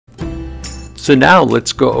So now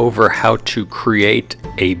let's go over how to create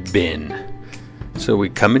a bin. So we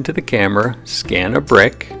come into the camera, scan a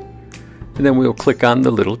brick, and then we'll click on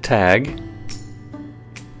the little tag.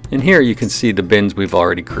 And here you can see the bins we've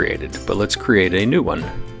already created, but let's create a new one.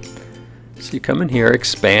 So you come in here,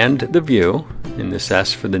 expand the view, and this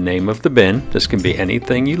asks for the name of the bin. This can be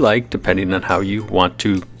anything you like depending on how you want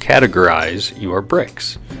to categorize your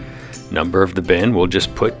bricks. Number of the bin, we'll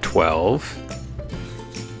just put 12.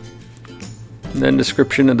 And then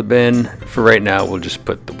description of the bin, for right now we'll just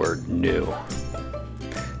put the word new.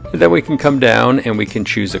 And then we can come down and we can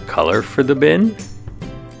choose a color for the bin.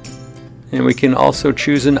 And we can also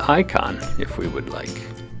choose an icon if we would like.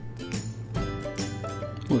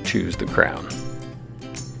 We'll choose the crown.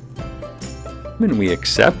 And we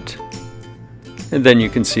accept. And then you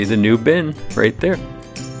can see the new bin right there.